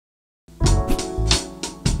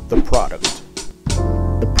the product,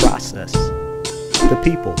 the process, the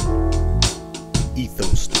people,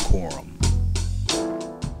 ethos, decorum.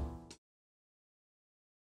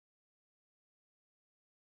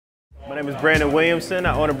 My name is Brandon Williamson.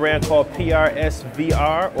 I own a brand called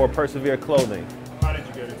Prsvr, or Persevere Clothing. How did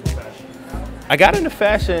you get into fashion? I got into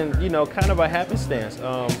fashion, kind of by happenstance.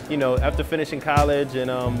 After finishing college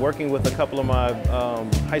and working with a couple of my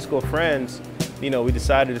high school friends, we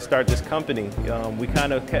decided to start this company. We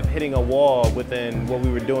kind of kept hitting a wall within what we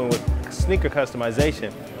were doing with sneaker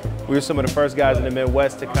customization. We were some of the first guys in the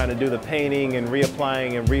Midwest to kind of do the painting and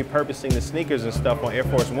reapplying and repurposing the sneakers and stuff on Air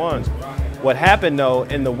Force Ones. What happened though,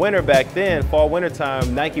 in the winter back then, fall winter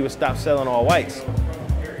time, Nike would stop selling all whites.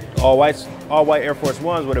 All white Air Force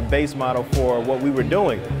Ones were the base model for what we were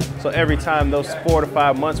doing. So every time those 4 to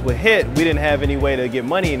 5 months would hit, we didn't have any way to get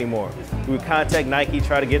money anymore. We would contact Nike,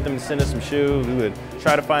 try to get them to send us some shoes. We would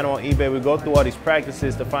try to find them on eBay. We'd go through all these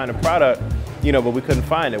practices to find a product, but we couldn't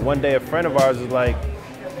find it. One day a friend of ours was like,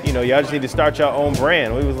 y'all just need to start your own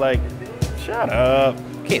brand. We was like, shut up,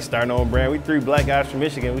 can't start our own brand. We 3 black guys from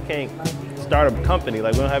Michigan, we can't start a company.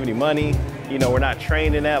 Like, we don't have any money. We're not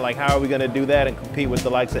trained in that. Like, how are we gonna do that and compete with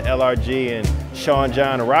the likes of LRG and Sean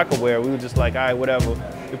John and Rockaware? We were just like, all right, whatever.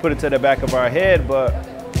 We put it to the back of our head, but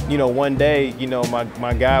one day,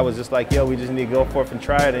 my guy was just like, yo, we just need to go forth and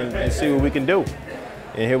try it and see what we can do.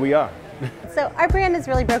 And here we are. So our brand is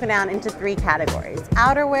really broken down into 3 categories: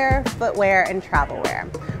 outerwear, footwear, and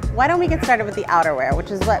travelwear. Why don't we get started with the outerwear,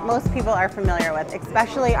 which is what most people are familiar with,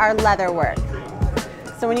 especially our leather work.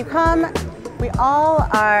 So when you come, we all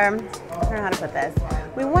are, I don't know how to put this,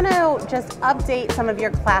 we want to just update some of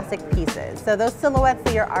your classic pieces. So those silhouettes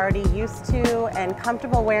that you're already used to and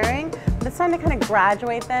comfortable wearing, it's time to kind of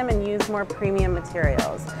graduate them and use more premium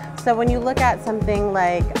materials. So when you look at something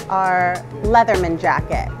like our Leatherman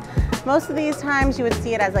jacket, most of these times you would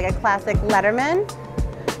see it as like a classic Letterman,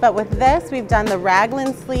 but with this we've done the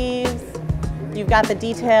raglan sleeves, you've got the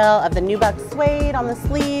detail of the nubuck suede on the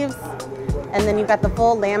sleeves, and then you've got the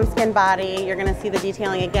full lambskin body. You're gonna see the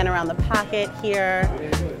detailing again around the pocket here.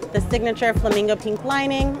 The signature flamingo pink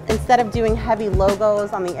lining. Instead of doing heavy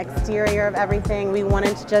logos on the exterior of everything, we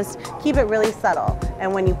wanted to just keep it really subtle.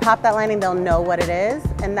 And when you pop that lining, they'll know what it is.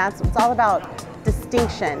 And it's all about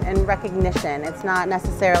distinction and recognition. It's not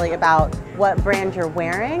necessarily about what brand you're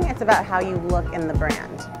wearing, it's about how you look in the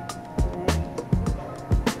brand.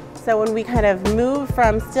 So when we kind of move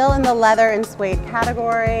from still in the leather and suede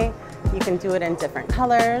category, you can do it in different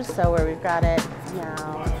colors. So where we've got it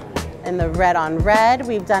now in the red on red,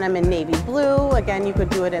 we've done them in navy blue. Again, you could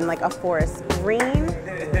do it in like a forest green.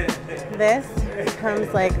 This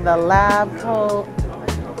becomes like the lab coat.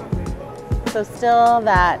 So still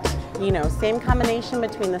that, same combination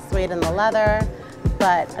between the suede and the leather,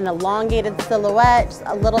 but an elongated silhouette, just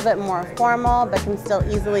a little bit more formal, but can still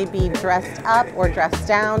easily be dressed up or dressed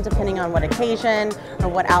down depending on what occasion or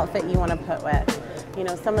what outfit you want to put with.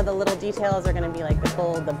 Some of the little details are going to be like the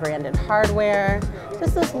gold, the branded hardware,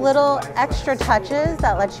 just those little extra touches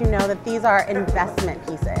that let you know that these are investment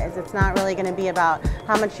pieces. It's not really going to be about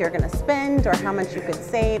how much you're going to spend or how much you could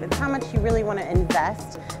save. It's how much you really want to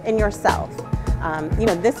invest in yourself.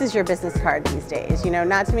 This is your business card these days.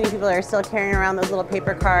 Not too many people are still carrying around those little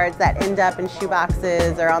paper cards that end up in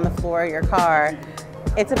shoeboxes or on the floor of your car.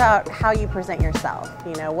 It's about how you present yourself,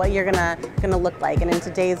 what you're gonna look like. And in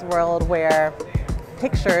today's world where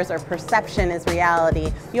pictures or perception is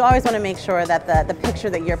reality, you always want to make sure that the picture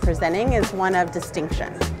that you're presenting is one of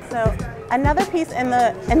distinction. So another piece in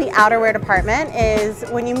the outerwear department is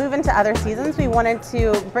when you move into other seasons, we wanted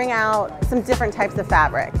to bring out some different types of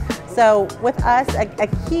fabric. So with us, a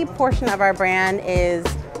key portion of our brand is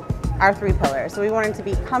our 3 pillars. So we want it to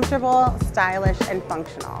be comfortable, stylish, and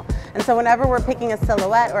functional. And so whenever we're picking a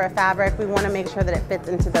silhouette or a fabric, we want to make sure that it fits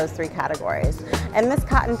into those 3 categories. And this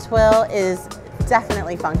cotton twill is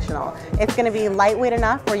definitely functional. It's going to be lightweight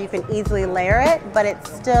enough where you can easily layer it, but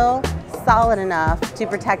it's still solid enough to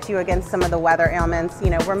protect you against some of the weather ailments.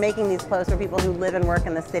 We're making these clothes for people who live and work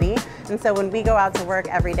in the city, and so when we go out to work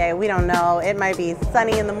every day, we don't know. It might be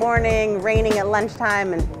sunny in the morning, raining at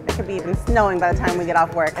lunchtime, and it could be even snowing by the time we get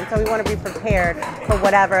off work. And so we want to be prepared for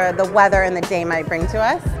whatever the weather and the day might bring to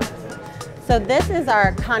us. So this is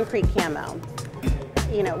our concrete camo.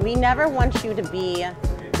 We never want you to be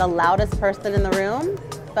the loudest person in the room,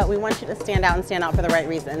 but we want you to stand out and stand out for the right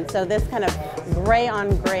reason. So this kind of gray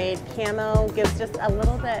on gray camo gives just a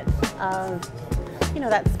little bit of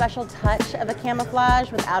that special touch of a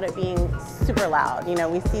camouflage without it being super loud.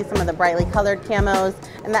 We see some of the brightly colored camos,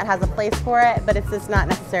 and that has a place for it, but it's just not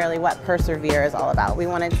necessarily what Persevere is all about. We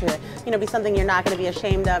want it to, be something you're not going to be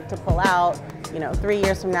ashamed of to pull out, 3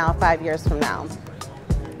 years from now, 5 years from now.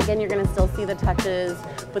 Again, you're going to still see the touches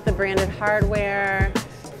with the branded hardware,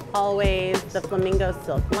 always the flamingo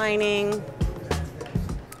silk lining.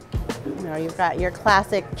 You've got your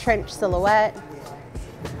classic trench silhouette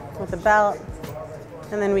with a belt,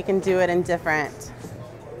 and then we can do it in different.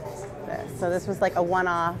 So this was like a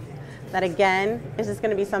one-off that, again, is just going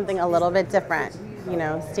to be something a little bit different.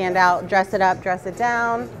 Stand out, dress it up, dress it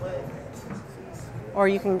down, or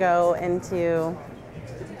you can go into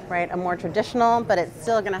a more traditional, but it's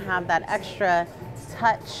still going to have that extra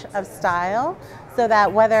touch of style, so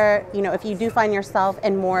that whether, if you do find yourself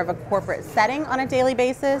in more of a corporate setting on a daily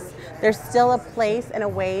basis, there's still a place and a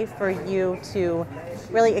way for you to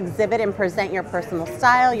really exhibit and present your personal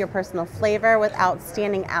style, your personal flavor without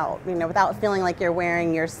standing out, without feeling like you're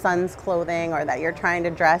wearing your son's clothing or that you're trying to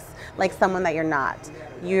dress like someone that you're not.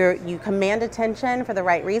 You command attention for the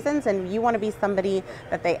right reasons, and you want to be somebody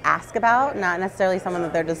that they ask about, not necessarily someone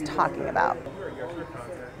that they're just talking about.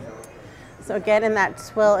 So again, in that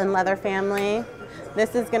twill and leather family,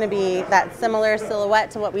 this is going to be that similar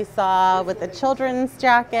silhouette to what we saw with the children's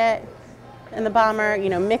jacket and the bomber,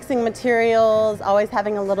 mixing materials, always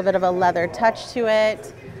having a little bit of a leather touch to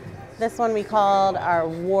it. This one we called our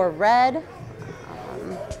War Red.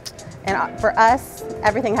 And for us,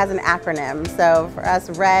 everything has an acronym. So for us,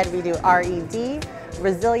 red, we do RED,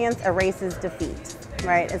 resilience erases defeat,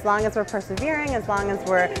 right? As long as we're persevering, as long as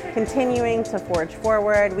we're continuing to forge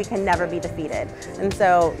forward, we can never be defeated. And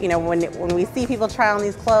so, when we see people try on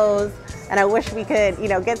these clothes, and I wish we could,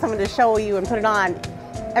 get someone to show you and put it on,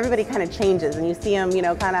 everybody kind of changes, and you see them,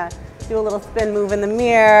 kind of do a little spin move in the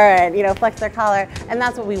mirror and, flex their collar. And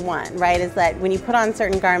that's what we want, right? Is that when you put on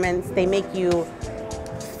certain garments, they make you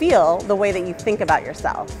feel the way that you think about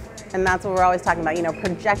yourself. And that's what we're always talking about,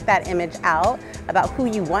 project that image out about who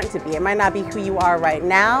you want to be. It might not be who you are right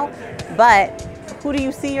now, but who do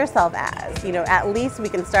you see yourself as? At least we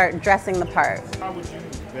can start dressing the part. How would you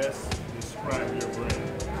best describe your brand?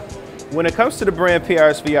 When it comes to the brand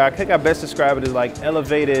Prsvr, I think I best describe it as like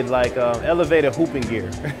elevated elevated hooping gear.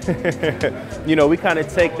 We kind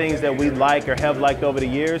of take things that we like or have liked over the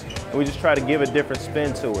years, and we just try to give a different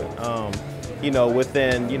spin to it. When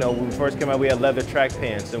we first came out, we had leather track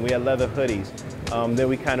pants and we had leather hoodies. Then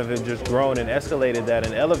we kind of have just grown and escalated that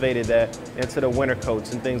and elevated that into the winter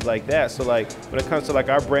coats and things like that. So when it comes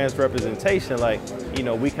to our brand's representation,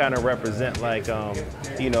 we kind of represent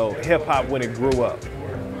hip hop when it grew up.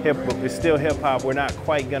 It's still hip hop. We're not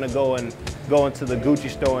quite gonna go into the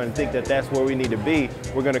Gucci store and think that that's where we need to be.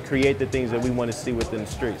 We're gonna create the things that we want to see within the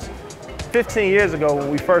streets. 15 years ago, when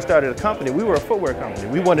we first started the company, we were a footwear company.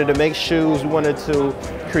 We wanted to make shoes, we wanted to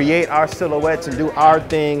create our silhouettes and do our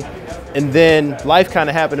thing. And then life kind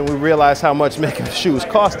of happened and we realized how much making shoes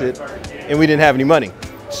costed, and we didn't have any money.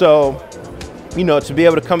 So, to be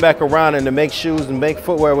able to come back around and to make shoes and make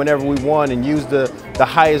footwear whenever we want and use the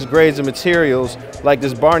highest grades of materials, like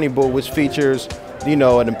this Barney boot, which features, an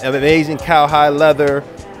amazing cowhide leather,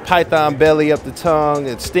 python belly up the tongue,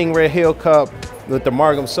 and stingray heel cup, with the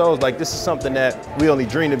Margam soles, this is something that we only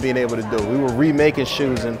dreamed of being able to do. We were remaking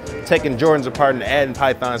shoes and taking Jordans apart and adding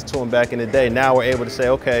pythons to them back in the day. Now we're able to say,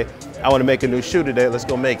 okay, I want to make a new shoe today, let's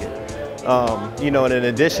go make it. And in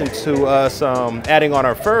addition to us adding on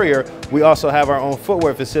our furrier, we also have our own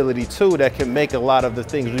footwear facility too that can make a lot of the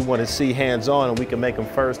things we want to see hands-on, and we can make them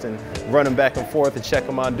first and run them back and forth and check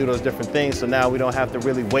them out and do those different things. So now we don't have to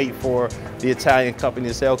really wait for the Italian company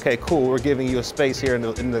to say, okay, cool, we're giving you a space here in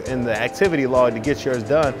the activity log to get yours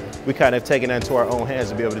done. We kind of taken that into our own hands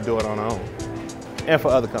to be able to do it on our own, and for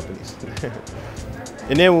other companies.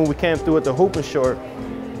 And then when we came through with the hooping short,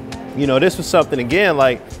 this was something, again,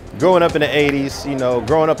 growing up in the 80s,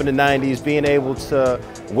 growing up in the 90s, being able to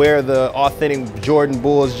wear the authentic Jordan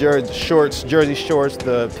Bulls jersey shorts,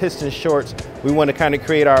 the Piston shorts, we want to kind of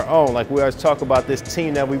create our own. We always talk about this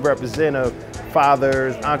team that we represent of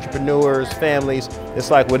fathers, entrepreneurs, families. It's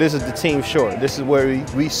this is the team short. This is where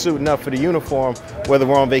we suiting up for the uniform, whether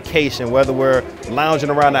we're on vacation, whether we're lounging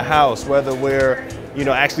around the house, whether we're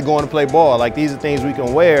actually going to play ball. These are things we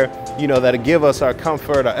can wear, that'll give us our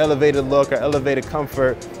comfort, our elevated look, our elevated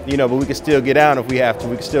comfort, but we can still get out if we have to.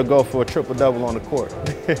 We can still go for a triple-double on the court.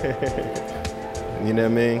 You know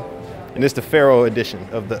what I mean? And it's the Pharaoh edition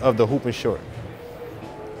of the hooping short.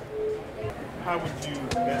 How would you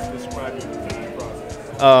best describe your design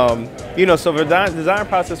process? So the design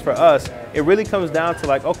process for us, it really comes down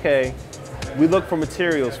to okay, we look for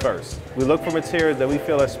materials first. We look for materials that we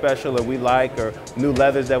feel are special or we like, or new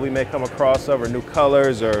leathers that we may come across of, or new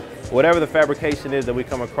colors, or whatever the fabrication is that we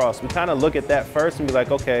come across. We kind of look at that first and be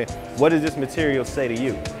like, okay, what does this material say to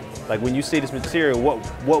you? Like when you see this material,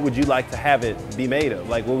 what would you like to have it be made of?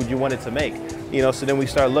 Like what would you want it to make? You know, so then we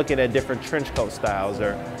start looking at different trench coat styles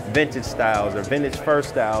or vintage fur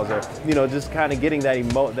styles, or, you know, just kind of getting that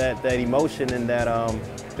emotion and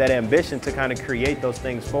that ambition to kind of create those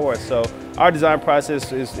things for us. So our design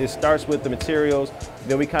process it starts with the materials,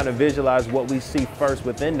 then we kind of visualize what we see first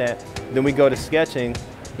within that, then we go to sketching,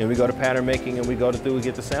 and we go to pattern making, and we go through and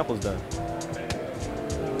get the samples done.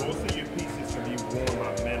 Most of your pieces can be worn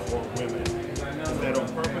by men or women. Is that on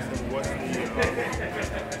purpose, and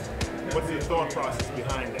what's the thought process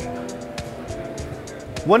behind that?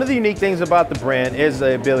 One of the unique things about the brand is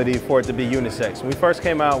the ability for it to be unisex. When we first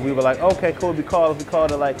came out, we were like, okay, cool, we called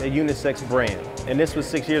it like a unisex brand. And this was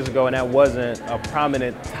 6 years ago, and that wasn't a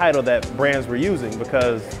prominent title that brands were using,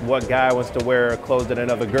 because what guy wants to wear clothes that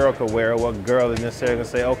another girl could wear, or what girl is necessarily gonna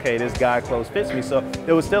say, okay, this guy clothes fits me. So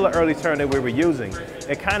it was still an early term that we were using.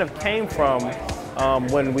 It kind of came from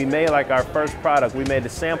when we made like our first product, we made the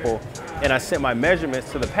sample, and I sent my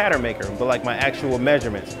measurements to the pattern maker, but like my actual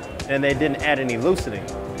measurements, and they didn't add any loosening.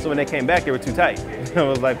 So when they came back, they were too tight. I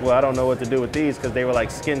was like, well, I don't know what to do with these, because they were like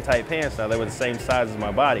skin tight pants now. They were the same size as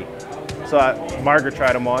my body. So Margaret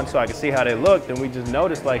tried them on so I could see how they looked, and we just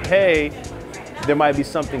noticed like, hey, there might be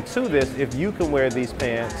something to this. If you can wear these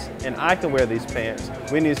pants and I can wear these pants,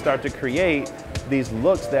 we need to start to create these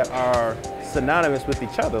looks that are synonymous with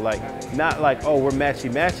each other. Like, not like, oh, we're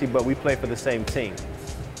matchy-matchy, but we play for the same team.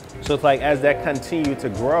 So it's like, as that continued to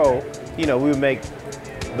grow, you know, we would make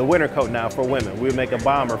the winter coat now for women. We would make a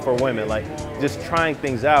bomber for women, like just trying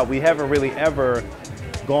things out. We haven't really ever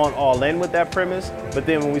gone all in with that premise, but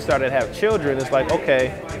then when we started to have children, it's like,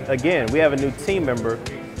 okay, again, we have a new team member,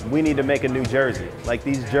 we need to make a new jersey. Like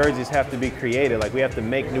these jerseys have to be created, like we have to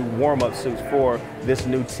make new warm-up suits for this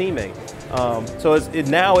new teammate. So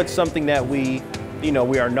now it's something that we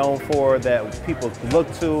are known for, that people look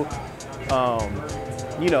to.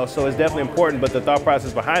 You know, so it's definitely important, but the thought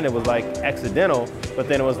process behind it was like accidental, but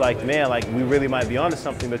then it was like, man, like we really might be onto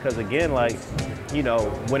something, because again, like, you know,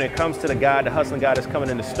 when it comes to the hustling guy that's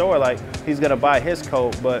coming in the store, like he's gonna buy his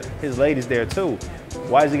coat, but his lady's there too.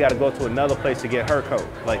 Why does he gotta go to another place to get her coat?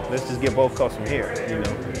 Like, let's just get both coats from here, you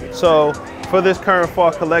know? So for this current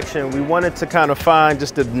fall collection, we wanted to kind of find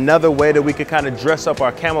just another way that we could kind of dress up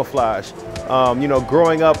our camouflage. You know,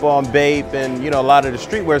 growing up on Bape and, you know, a lot of the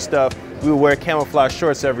streetwear stuff, we would wear camouflage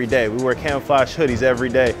shorts every day. We wear camouflage hoodies every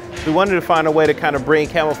day. We wanted to find a way to kind of bring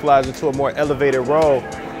camouflage into a more elevated role,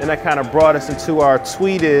 and that kind of brought us into our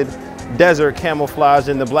tweeded desert camouflage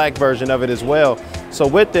in the black version of it as well. So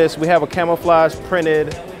with this, we have a camouflage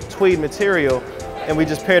printed tweed material, and we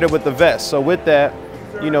just paired it with the vest. So with that,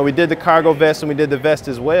 you know, we did the cargo vest and we did the vest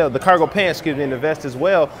as well, the cargo pants, excuse me, and the vest as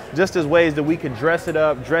well, just as ways that we could dress it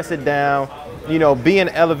up, dress it down, you know, be in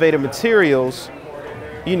elevated materials,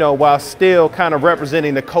 you know, while still kind of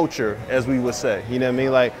representing the culture, as we would say, you know what I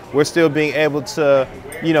mean? Like, we're still being able to,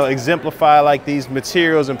 you know, exemplify like these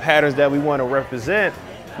materials and patterns that we want to represent,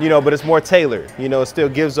 you know, but it's more tailored, you know, it still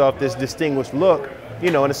gives off this distinguished look,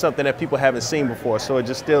 you know, and it's something that people haven't seen before. So it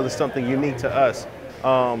just still is something unique to us.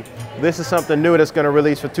 This is something new that's going to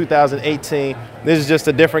release for 2018. This is just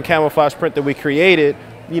a different camouflage print that we created,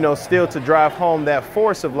 you know, still to drive home that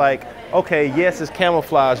force of like, okay, yes, it's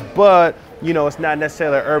camouflage, but you know, it's not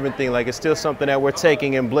necessarily an urban thing. Like, it's still something that we're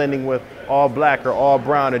taking and blending with all black or all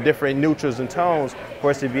brown or different neutrals and tones for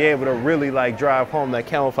us to be able to really like drive home that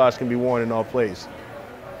camouflage can be worn in all places.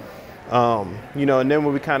 You know, and then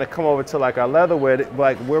when we kind of come over to like our leatherwear,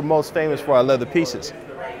 like we're most famous for our leather pieces.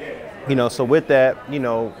 You know, so with that, you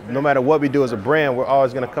know, no matter what we do as a brand, we're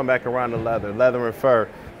always going to come back around to leather and fur,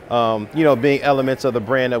 you know, being elements of the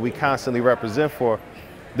brand that we constantly represent for.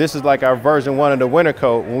 This is like our version 1 of the winter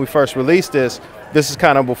coat. When we first released this is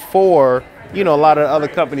kind of before, you know, a lot of the other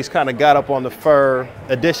companies kind of got up on the fur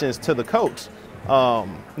additions to the coats.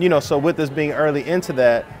 You know, so with us being early into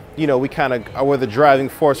that, you know, we kind of were the driving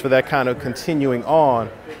force for that kind of continuing on,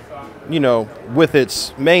 you know, with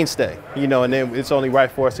its mainstay, you know, and then it's only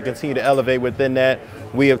right for us to continue to elevate within that.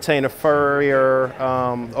 We obtained a furrier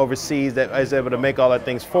overseas that is able to make all that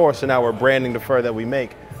things for us, so now we're branding the fur that we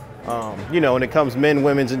make. You know, and it comes men,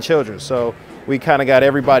 women's, and children. So we kind of got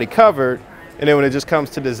everybody covered. And then when it just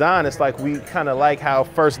comes to design, it's like we kind of like how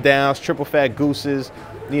first downs, triple fat gooses,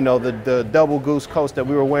 you know, the double goose coats that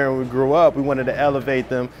we were wearing when we grew up, we wanted to elevate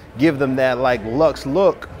them, give them that like luxe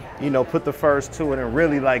look, you know, put the furs to it and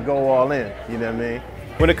really like go all in, you know what I mean?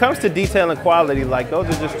 When it comes to detail and quality, like those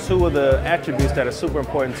are just two of the attributes that are super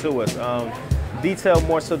important to us. Detail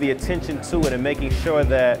more so the attention to it and making sure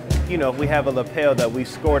that, you know, if we have a lapel that we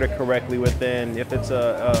scored it correctly within, if it's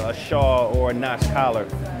a shawl or a notch collar,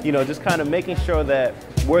 you know, just kind of making sure that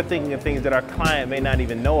we're thinking of things that our client may not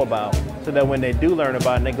even know about, so that when they do learn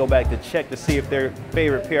about it and they go back to check to see if their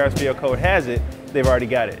favorite Persevere code has it, they've already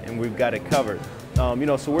got it and we've got it covered. You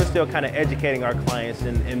know, so we're still kind of educating our clients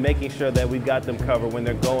and making sure that we've got them covered when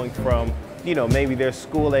they're going from, you know, maybe their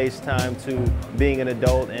school age time to being an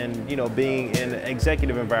adult and, you know, being in an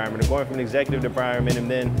executive environment, or going from an executive environment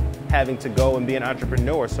and then having to go and be an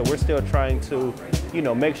entrepreneur. So we're still trying to, you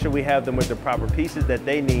know, make sure we have them with the proper pieces that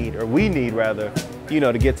they need, or we need rather, you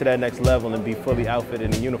know, to get to that next level and be fully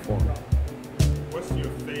outfitted in uniform. What's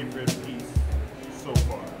your favorite piece so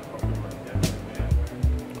far?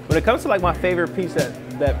 When it comes to like my favorite piece that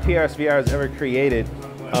Prsvr has ever created,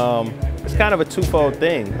 it's kind of a twofold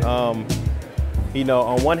thing. You know,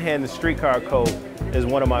 on one hand, the streetcar coat is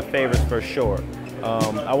one of my favorites for sure.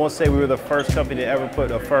 I won't say we were the first company to ever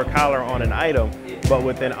put a fur collar on an item, but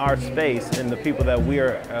within our space and the people that we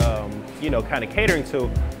are, you know, kind of catering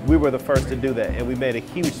to, we were the first to do that, and we made a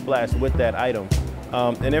huge splash with that item.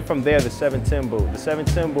 And then from there, the 710 boot. The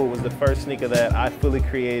 710 boot was the first sneaker that I fully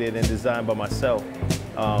created and designed by myself.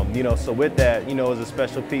 You know, so with that, you know, it was a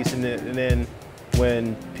special piece, and then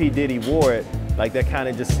when P. Diddy wore it, like that kind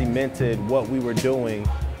of just cemented what we were doing,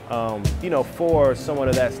 you know, for someone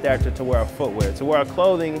of that stature to wear our footwear. To wear our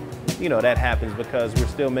clothing, you know, that happens because we're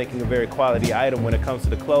still making a very quality item when it comes to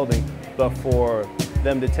the clothing, but for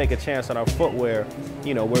them to take a chance on our footwear,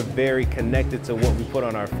 you know, we're very connected to what we put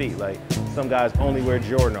on our feet. Like some guys only wear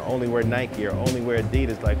Jordan or only wear Nike or only wear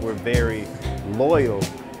Adidas. Like we're very loyal,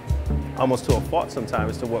 almost to a fault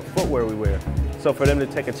sometimes, to what footwear we wear. So for them to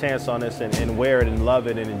take a chance on us and wear it and love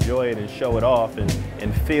it and enjoy it and show it off and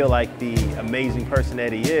feel like the amazing person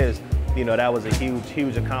that he is, you know, that was a huge,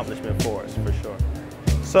 huge accomplishment for us, for sure.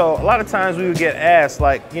 So a lot of times we would get asked,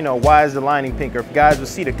 like, you know, why is the lining pink? Or guys would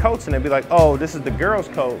see the coats and they'd be like, oh, this is the girls'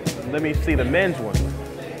 coat, let me see the men's one.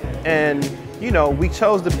 And, you know, we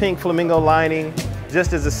chose the pink flamingo lining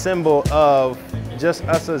just as a symbol of just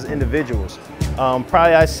us as individuals.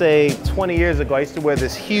 Probably I'd say 20 years ago, I used to wear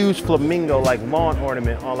this huge flamingo like lawn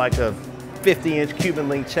ornament on like a 50-inch Cuban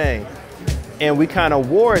link chain. And we kind of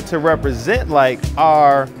wore it to represent like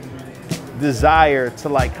our desire to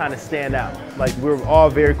like kind of stand out. Like we're all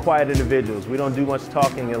very quiet individuals. We don't do much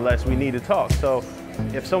talking unless we need to talk. So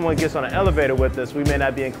if someone gets on an elevator with us, we may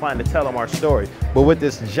not be inclined to tell them our story. But with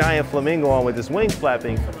this giant flamingo on with this wings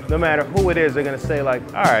flapping, no matter who it is, they're gonna say like,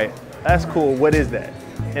 all right, that's cool, what is that?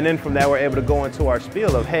 And then from that, we're able to go into our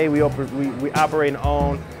spiel of, hey, we operate and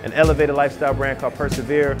own an elevated lifestyle brand called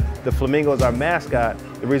Persevere. The flamingo is our mascot.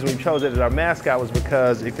 The reason we chose it as our mascot was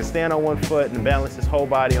because it can stand on one foot and balance its whole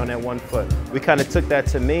body on that one foot. We kind of took that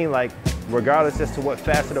to mean like, regardless as to what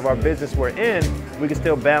facet of our business we're in, we can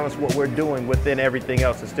still balance what we're doing within everything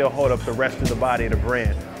else and still hold up the rest of the body of the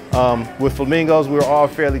brand. With flamingos, we were all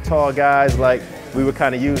fairly tall guys. Like we would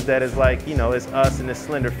kind of use that as like, you know, it's us and this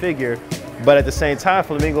slender figure. But at the same time,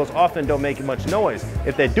 flamingos often don't make much noise.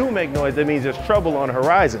 If they do make noise, that means there's trouble on the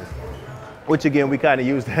horizon, which again, we kind of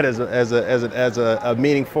use that as a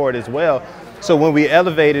meaning for it as well. So when we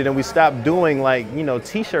elevated and we stopped doing like, you know,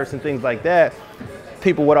 t-shirts and things like that,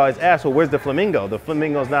 people would always ask, well, where's the flamingo? The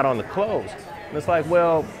flamingo's not on the clothes. And it's like,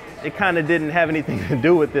 well, it kind of didn't have anything to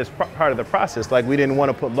do with this part of the process. Like we didn't want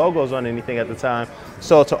to put logos on anything at the time.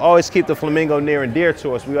 So to always keep the flamingo near and dear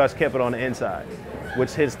to us, we always kept it on the inside,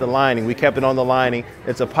 which hits the lining. We kept it on the lining.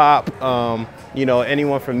 It's a pop. You know,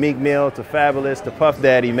 anyone from Meek Mill to Fabulous to Puff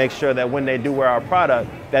Daddy, make sure that when they do wear our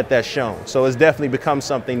product, that's shown. So it's definitely become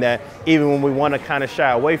something that even when we want to kind of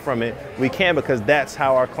shy away from it, we can, because that's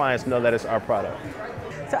how our clients know that it's our product.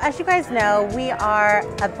 So as you guys know, we are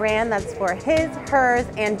a brand that's for his, hers,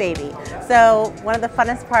 and baby. So one of the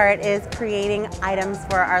funnest part is creating items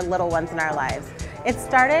for our little ones in our lives. It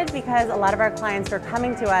started because a lot of our clients were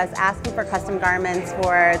coming to us asking for custom garments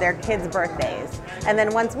for their kids' birthdays. And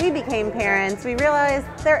then once we became parents, we realized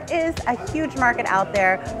there is a huge market out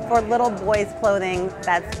there for little boys' clothing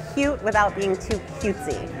that's cute without being too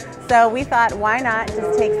cutesy. So we thought, why not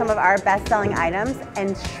just take some of our best-selling items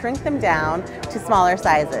and shrink them down to smaller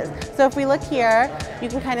sizes. So if we look here, you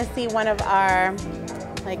can kind of see one of our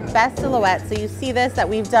best silhouettes. So you see this that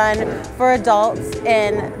we've done for adults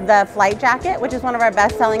in the flight jacket, which is one of our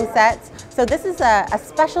best-selling sets. So this is a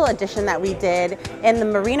special edition that we did in the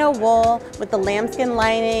merino wool with the lambskin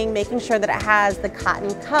lining, making sure that it has the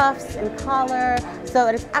cotton cuffs and collar so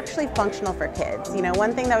that it's actually functional for kids. You know,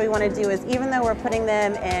 one thing that we want to do is, even though we're putting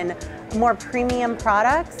them in more premium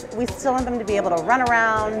products, we still want them to be able to run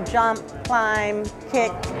around, jump, climb,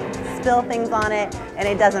 kick, spill things on it, and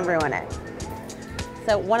it doesn't ruin it.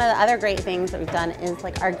 So one of the other great things that we've done is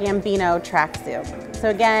like our Gambino tracksuit. So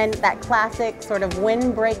again, that classic sort of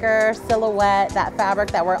windbreaker silhouette, that fabric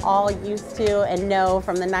that we're all used to and know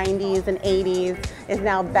from the 90s and 80s is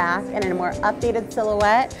now back and in a more updated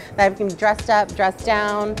silhouette that can be dressed up, dressed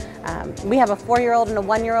down. We have a 4-year-old and a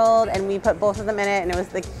 1-year-old, and we put both of them in it, and it was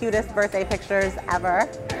the cutest birthday pictures ever.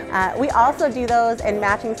 We also do those in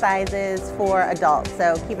matching sizes for adults,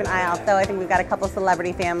 so keep an eye out though. I think we've got a couple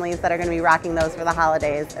celebrity families that are going to be rocking those for the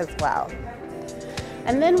holidays as well.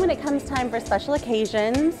 And then when it comes time for special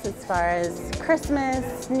occasions, as far as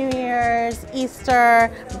Christmas, New Year's,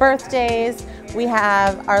 Easter, birthdays, we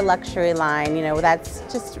have our luxury line. You know, that's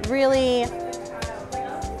just really,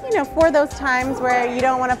 you know, for those times where you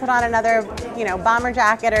don't want to put on another, you know, bomber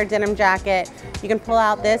jacket or denim jacket. You can pull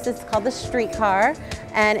out this. It's called the Streetcar.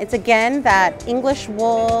 And it's again that English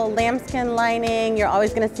wool, lambskin lining. You're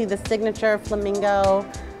always going to see the signature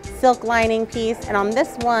flamingo silk lining piece. And on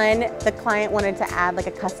this one, the client wanted to add like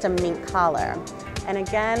a custom mink collar. And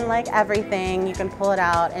again, like everything, you can pull it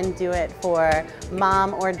out and do it for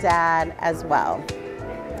mom or dad as well.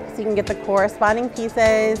 So you can get the corresponding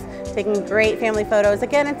pieces, taking great family photos.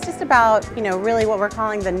 Again, it's just about, you know, really what we're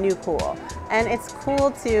calling the new cool. And it's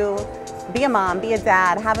cool to be a mom, be a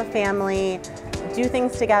dad, have a family, do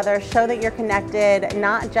things together, show that you're connected,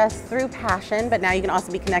 not just through passion, but now you can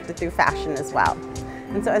also be connected through fashion as well.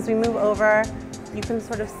 And so as we move over, you can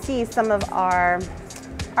sort of see some of our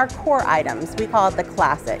core items. We call it the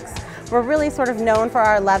classics. We're really sort of known for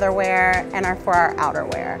our leatherwear and for our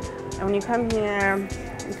outerwear. And when you come here,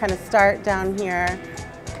 you kind of start down here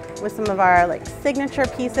with some of our like signature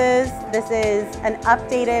pieces. This is an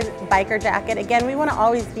updated biker jacket. Again, we want to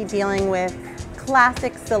always be dealing with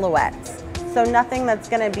classic silhouettes. So nothing that's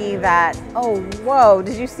going to be that, oh, whoa,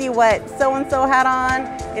 did you see what so-and-so had on?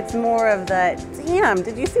 It's more of the, damn,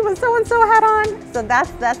 did you see what so-and-so had on? So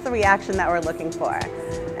that's the reaction that we're looking for.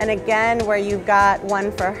 And again, where you've got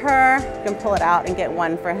one for her, you can pull it out and get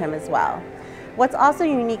one for him as well. What's also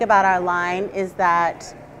unique about our line is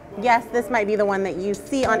that, yes, this might be the one that you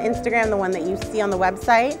see on Instagram, the one that you see on the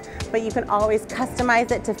website, but you can always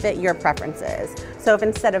customize it to fit your preferences. So if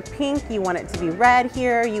instead of pink, you want it to be red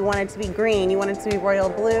here, you want it to be green, you want it to be royal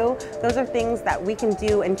blue, those are things that we can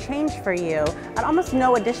do and change for you at almost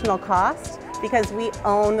no additional cost because we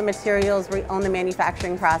own the materials, we own the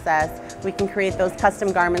manufacturing process. We can create those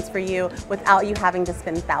custom garments for you without you having to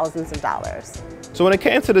spend thousands of dollars. So when it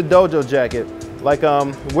came to the dojo jacket, like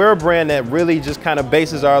we're a brand that really just kind of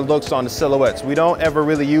bases our looks on the silhouettes. We don't ever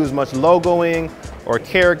really use much logoing or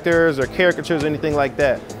characters or caricatures or anything like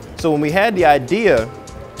that. So when we had the idea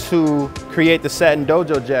to create the satin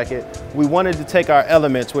dojo jacket, we wanted to take our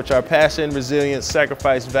elements, which are passion, resilience,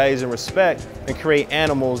 sacrifice, values, and respect, and create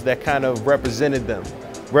animals that kind of represented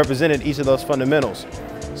each of those fundamentals.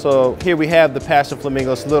 So here we have the passion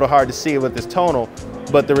flamingo. It's a little hard to see with this tonal,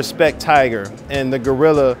 but the respect tiger and the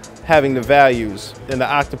gorilla having the values and the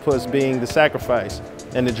octopus being the sacrifice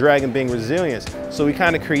and the dragon being resilience. So we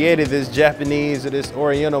kind of created this Japanese or this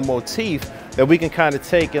Oriental motif that we can kind of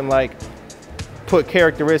take and like put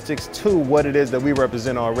characteristics to what it is that we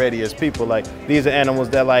represent already as people. Like these are animals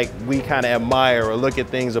that like we kind of admire or look at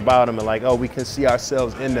things about them and like, oh, we can see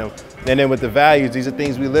ourselves in them. And then with the values, these are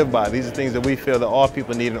things we live by. These are things that we feel that all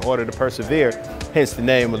people need in order to persevere, hence the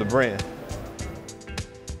name of the brand.